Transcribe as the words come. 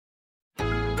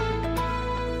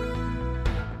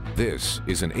This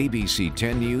is an ABC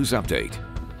 10 News update.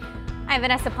 I'm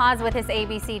Vanessa Paz with this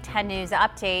ABC 10 News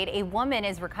update. A woman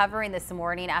is recovering this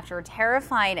morning after a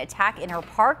terrifying attack in her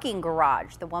parking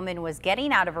garage. The woman was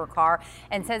getting out of her car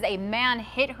and says a man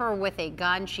hit her with a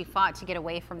gun. She fought to get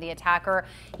away from the attacker.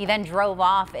 He then drove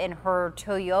off in her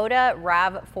Toyota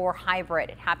RAV4 Hybrid.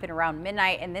 It happened around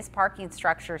midnight in this parking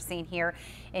structure seen here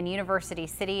in University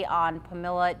City on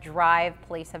Pamela Drive.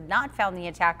 Police have not found the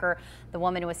attacker. The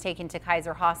woman was taken to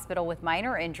Kaiser Hospital with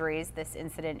minor injuries. This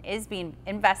incident is being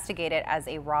investigated as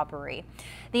a robbery.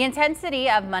 The intensity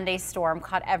of Monday's storm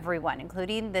caught everyone,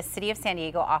 including the city of San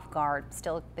Diego, off guard.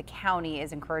 Still, the county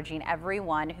is encouraging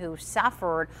everyone who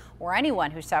suffered or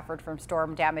anyone who suffered from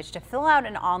storm damage to fill out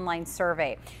an online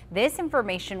survey. This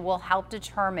information will help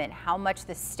determine how much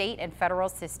the state and federal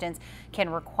assistance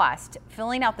can request.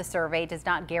 Filling out the survey does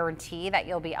not guarantee that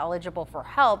you'll be eligible for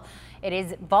help. It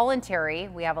is voluntary.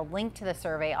 We have a link to the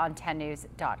survey on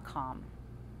 10news.com.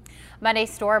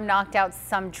 Monday's storm knocked out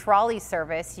some trolley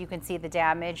service. You can see the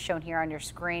damage shown here on your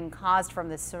screen caused from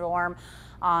the storm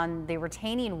on the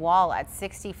retaining wall at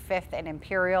 65th and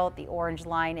Imperial. The Orange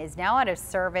Line is now out of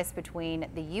service between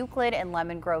the Euclid and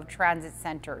Lemon Grove transit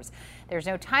centers. There's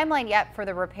no timeline yet for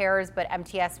the repairs, but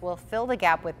MTS will fill the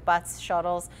gap with bus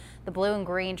shuttles. The blue and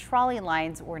green trolley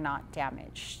lines were not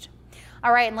damaged.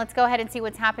 All right, and let's go ahead and see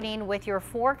what's happening with your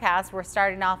forecast. We're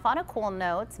starting off on a cool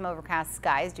note, some overcast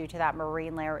skies due to that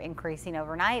marine layer increasing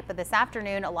overnight. But this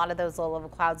afternoon, a lot of those low-level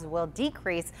clouds will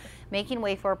decrease, making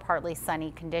way for partly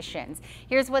sunny conditions.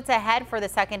 Here's what's ahead for the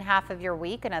second half of your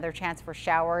week. Another chance for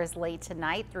showers late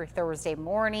tonight through Thursday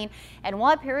morning. And we'll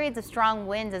have periods of strong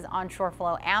winds as onshore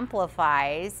flow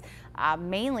amplifies,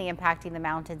 mainly impacting the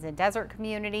mountains and desert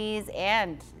communities.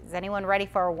 And is anyone ready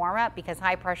for a warm up? Because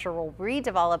high pressure will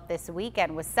redevelop this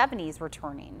weekend with 70s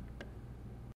returning.